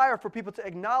we desire for people to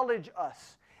acknowledge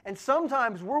us. And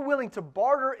sometimes we're willing to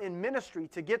barter in ministry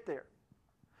to get there.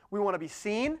 We want to be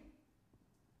seen.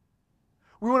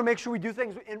 We want to make sure we do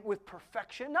things with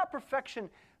perfection. Not perfection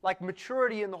like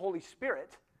maturity in the Holy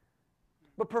Spirit,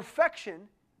 but perfection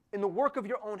in the work of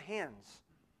your own hands.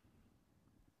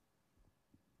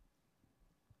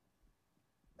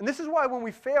 And this is why when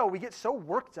we fail, we get so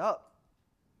worked up.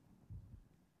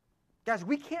 Guys,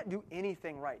 we can't do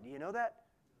anything right. Do you know that?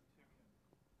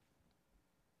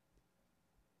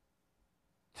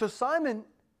 So Simon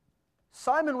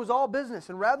was all business,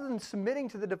 and rather than submitting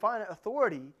to the divine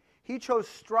authority, he chose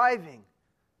striving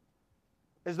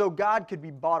as though God could be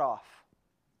bought off.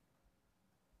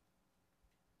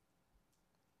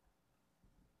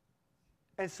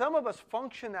 And some of us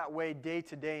function that way day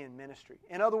to day in ministry.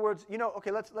 In other words,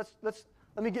 okay, let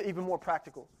me get even more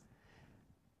practical.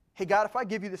 Hey, God, if I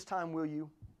give you this time, will you?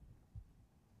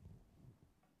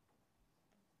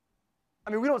 I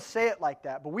mean, we don't say it like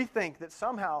that, but we think that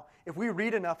somehow, if we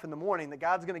read enough in the morning, that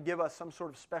God's going to give us some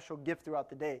sort of special gift throughout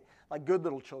the day, like good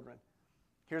little children.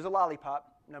 Here's a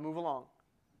lollipop. Now move along.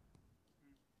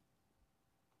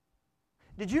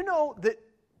 Did you know that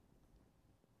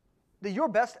your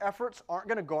best efforts aren't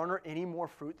going to garner any more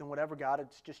fruit than whatever God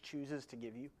just chooses to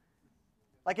give you?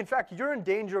 Like, in fact, you're in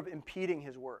danger of impeding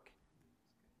His work.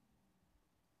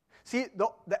 See,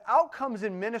 the outcomes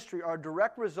in ministry are a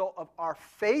direct result of our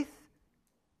faith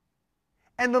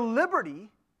and the liberty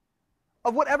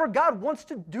of whatever God wants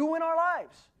to do in our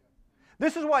lives.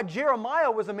 This is why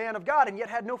Jeremiah was a man of God and yet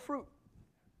had no fruit.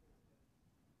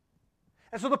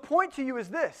 And so the point to you is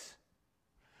this: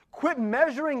 quit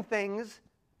measuring things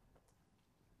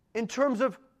in terms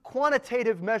of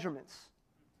quantitative measurements.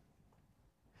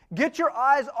 Get your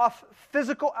eyes off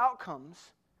physical outcomes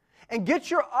and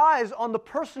get your eyes on the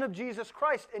person of Jesus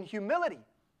Christ in humility.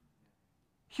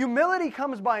 Humility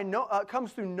comes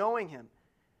through knowing Him.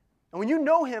 And when you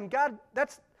know Him, God,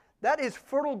 that is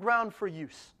fertile ground for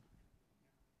use.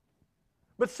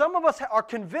 But some of us are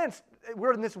convinced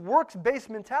we're in this works-based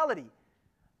mentality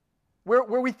where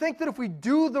we think that if we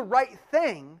do the right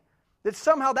thing, that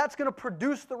somehow that's going to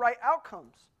produce the right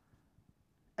outcomes.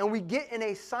 And we get in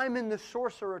a Simon the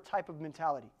sorcerer type of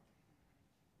mentality.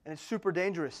 And it's super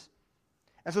dangerous.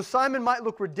 And so Simon might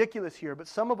look ridiculous here, but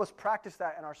some of us practice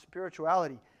that in our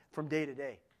spirituality from day to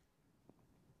day.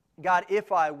 God,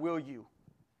 if I will you.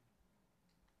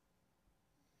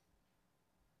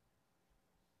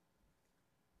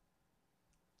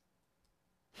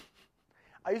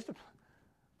 I used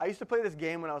to play this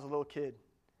game when I was a little kid.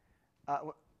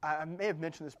 I may have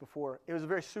mentioned this before. It was a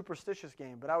very superstitious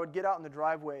game, but I would get out in the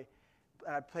driveway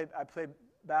and I played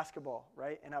basketball,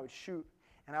 right? And I would shoot,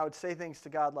 and I would say things to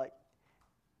God like,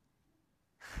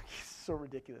 it's so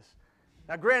ridiculous.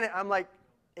 Now, granted, I'm like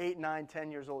 8, 9,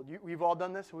 10 years old. We've all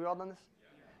done this? Have we all done this?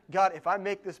 God, if I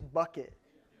make this bucket,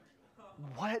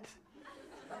 what?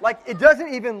 Like, it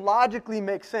doesn't even logically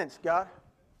make sense, God.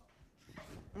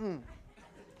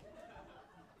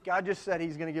 God just said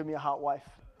he's going to give me a hot wife.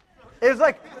 It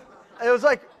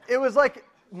was like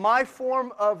my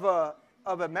form of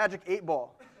a magic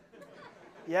 8-ball.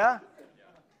 Yeah?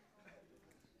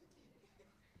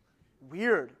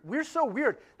 Weird. We're so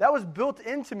weird. That was built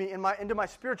into me, into my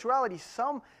spirituality.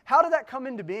 How did that come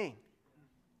into being?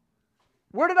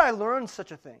 Where did I learn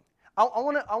such a thing? I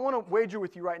want to wager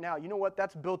with you right now. You know what?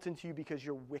 That's built into you because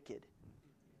you're wicked.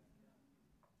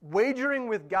 Wagering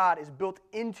with God is built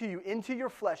into you, into your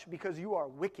flesh, because you are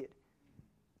wicked.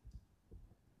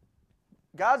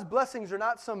 God's blessings are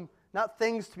not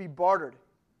things to be bartered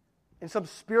in some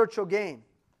spiritual gain.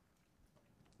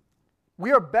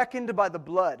 We are beckoned by the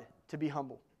blood to be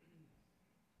humble.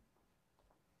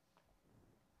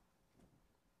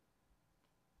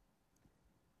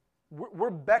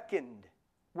 We're beckoned.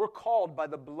 We're called by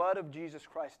the blood of Jesus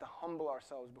Christ to humble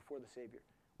ourselves before the Savior.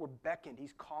 We're beckoned.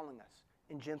 He's calling us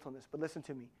in gentleness. But listen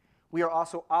to me. We are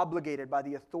also obligated by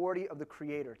the authority of the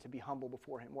Creator to be humble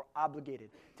before Him. We're obligated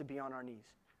to be on our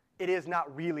knees. It is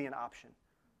not really an option.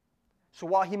 So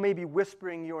while He may be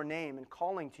whispering your name and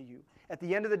calling to you, at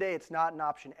the end of the day, it's not an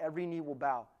option. Every knee will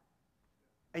bow.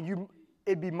 And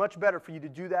it'd be much better for you to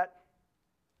do that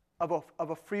of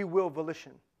a free will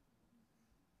volition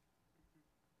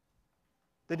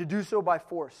than to do so by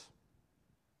force.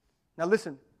 Now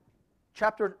listen,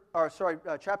 chapter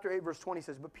 8, verse 20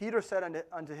 says, "But Peter said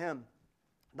unto him,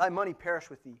 Thy money perish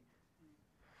with thee,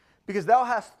 because thou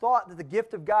hast thought that the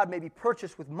gift of God may be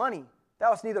purchased with money.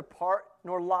 Thou hast neither part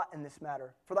nor lot in this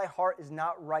matter, for thy heart is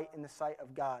not right in the sight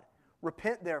of God.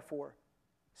 Repent therefore."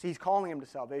 See, he's calling him to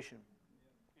salvation.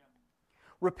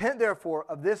 "Repent therefore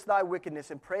of this thy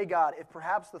wickedness, and pray God, if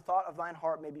perhaps the thought of thine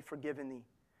heart may be forgiven thee.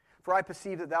 For I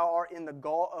perceive that thou art in the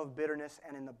gall of bitterness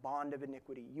and in the bond of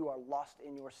iniquity. You are lost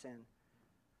in your sin."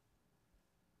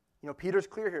 You know, Peter's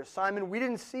clear here. "Simon, we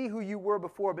didn't see who you were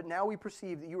before, but now we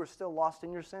perceive that you are still lost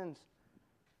in your sins."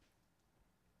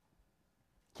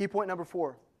 Key point number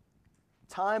 4.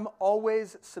 Time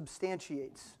always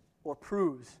substantiates or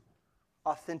proves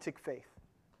authentic faith.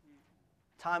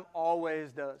 Time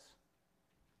always does.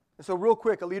 And so real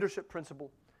quick, a leadership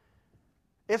principle.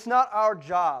 It's not our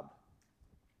job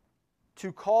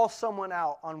to call someone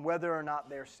out on whether or not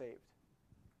they're saved.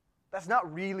 That's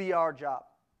not really our job.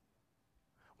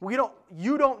 You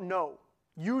don't know.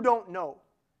 You don't know.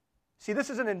 See, this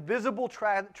is an invisible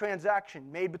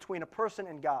transaction made between a person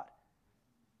and God.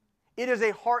 It is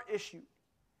a heart issue.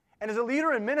 And as a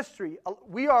leader in ministry,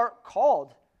 we are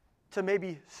called to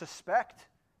maybe suspect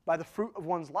by the fruit of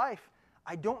one's life,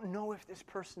 I don't know if this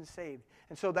person's saved.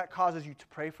 And so that causes you to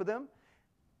pray for them,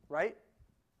 right?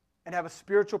 And have a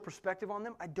spiritual perspective on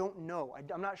them. I don't know.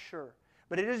 I'm not sure.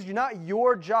 But it is not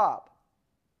your job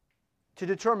to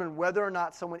determine whether or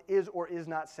not someone is or is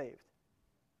not saved.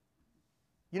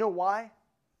 You know why?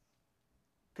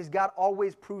 Because God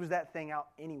always proves that thing out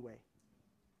anyway.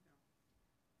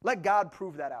 Let God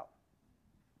prove that out.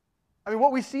 I mean,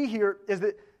 what we see here is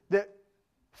that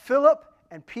Philip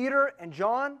and Peter and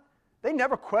John, they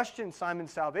never questioned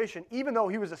Simon's salvation, even though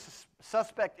he was a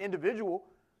suspect individual.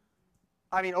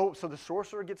 I mean, so the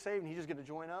sorcerer gets saved and he's just going to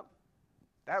join up?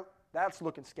 That's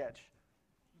looking sketch.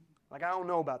 Like, I don't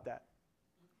know about that.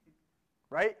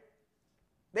 Right?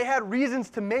 They had reasons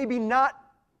to maybe not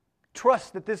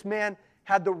trust that this man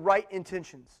had the right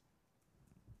intentions.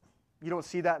 You don't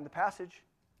see that in the passage.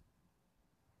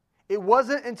 It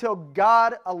wasn't until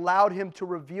God allowed him to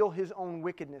reveal his own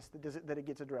wickedness that it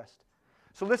gets addressed.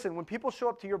 So listen, when people show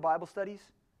up to your Bible studies,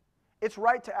 it's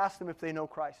right to ask them if they know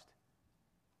Christ.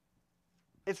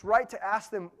 It's right to ask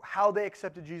them how they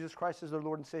accepted Jesus Christ as their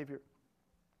Lord and Savior.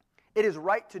 It is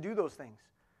right to do those things.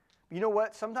 But you know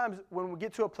what? Sometimes when we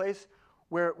get to a place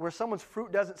where someone's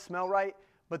fruit doesn't smell right,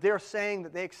 but they're saying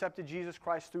that they accepted Jesus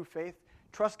Christ through faith,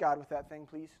 trust God with that thing,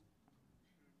 please.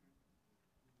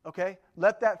 Okay?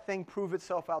 Let that thing prove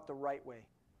itself out the right way.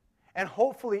 And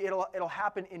hopefully it'll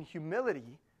happen in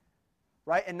humility,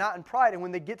 right? And not in pride. And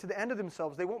when they get to the end of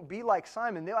themselves, they won't be like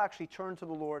Simon. They'll actually turn to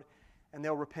the Lord and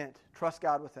they'll repent. Trust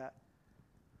God with that.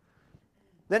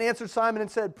 Then answered Simon and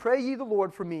said, "Pray ye the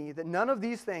Lord for me, that none of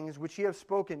these things which ye have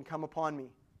spoken come upon me."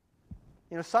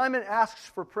 You know, Simon asks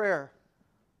for prayer.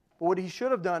 But what he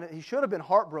should have done, he should have been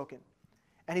heartbroken.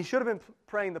 And he should have been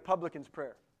praying the publican's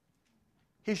prayer.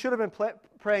 He should have been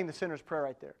praying the sinner's prayer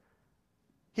right there.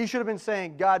 He should have been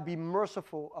saying, "God, be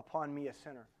merciful upon me, a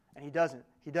sinner." And he doesn't.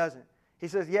 He doesn't. He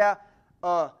says,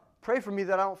 pray for me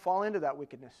that I don't fall into that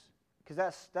wickedness.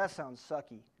 Because that sounds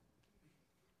sucky.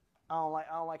 I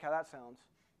don't like how that sounds.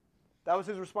 That was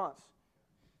his response.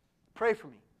 Pray for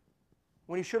me.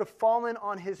 When he should have fallen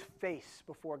on his face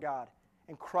before God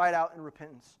and cried out in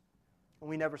repentance. And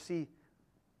we never see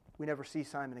we never see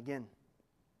Simon again.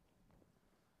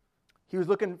 He was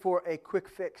looking for a quick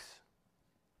fix.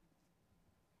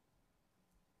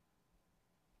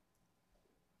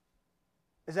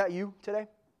 Is that you today?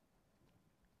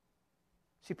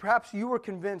 See, perhaps you were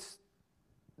convinced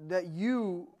that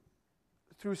you,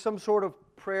 through some sort of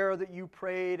prayer that you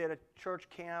prayed at a church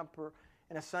camp or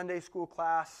in a Sunday school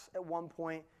class at one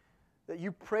point, that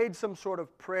you prayed some sort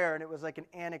of prayer and it was like an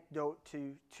anecdote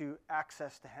to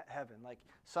access to heaven. Like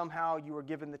somehow you were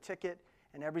given the ticket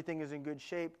and everything is in good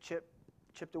shape,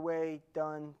 chipped away,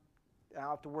 done. I don't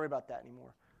have to worry about that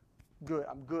anymore. Good,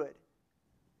 I'm good.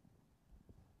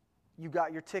 You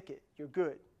got your ticket, you're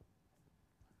good.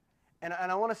 And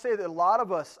I want to say that a lot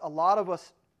of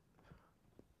us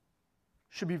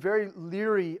should be very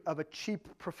leery of a cheap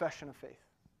profession of faith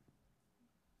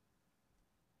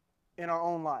in our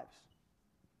own lives.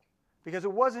 Because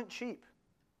it wasn't cheap.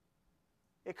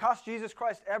 It cost Jesus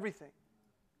Christ everything.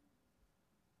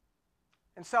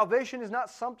 And salvation is not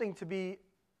something to be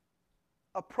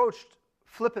approached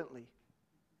flippantly.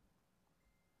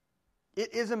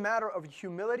 It is a matter of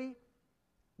humility,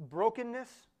 brokenness,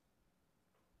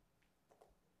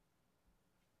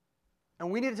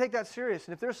 and we need to take that serious.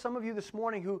 And if there's some of you this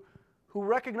morning who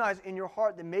recognize in your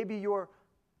heart that maybe your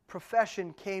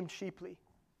profession came cheaply,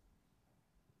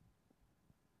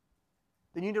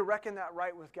 then you need to reckon that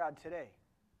right with God today.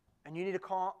 And you need to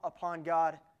call upon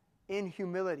God in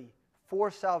humility for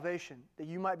salvation, that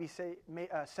you might be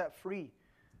set free.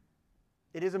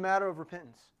 It is a matter of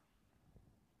repentance.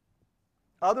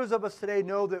 Others of us today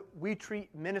know that we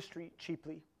treat ministry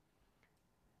cheaply.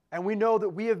 And we know that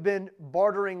we have been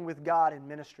bartering with God in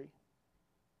ministry.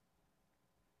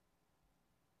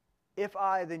 If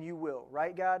I, then you will,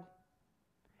 right, God?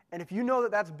 And if you know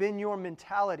that that's been your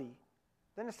mentality,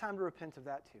 then it's time to repent of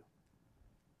that too.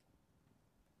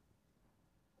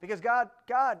 Because God,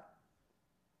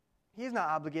 He's not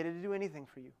obligated to do anything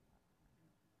for you.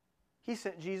 He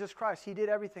sent Jesus Christ. He did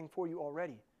everything for you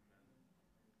already.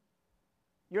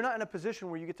 You're not in a position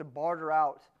where you get to barter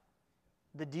out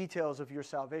the details of your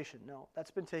salvation. No,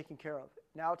 that's been taken care of.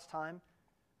 Now it's time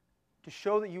to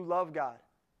show that you love God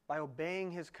by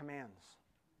obeying His commands.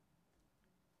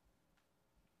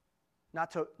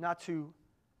 Not to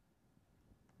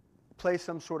play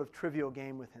some sort of trivial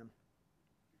game with Him.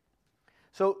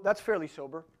 So that's fairly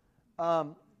sober.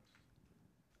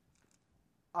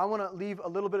 I want to leave a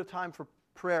little bit of time for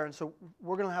prayer, and so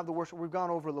we're going to have the worship. We've gone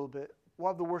over a little bit. We'll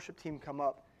have the worship team come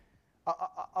up.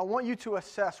 I want you to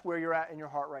assess where you're at in your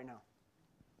heart right now.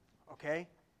 Okay?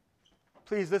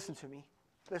 Please listen to me.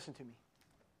 Listen to me.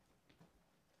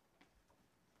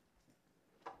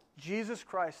 Jesus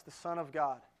Christ, the Son of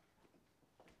God,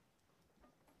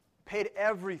 paid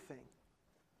everything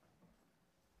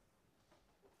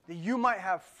that you might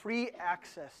have free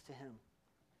access to Him.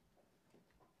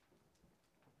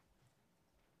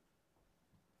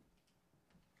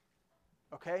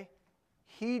 Okay?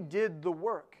 He did the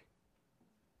work.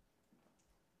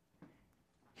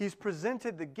 He's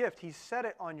presented the gift. He's set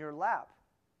it on your lap.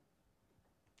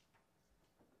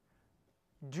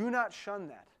 Do not shun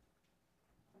that.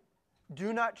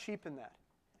 Do not cheapen that.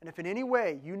 And if in any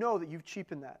way you know that you've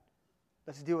cheapened that,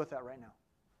 let's deal with that right now.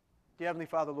 Dear Heavenly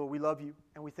Father, Lord, we love you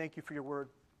and we thank you for your word.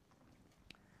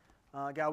 God,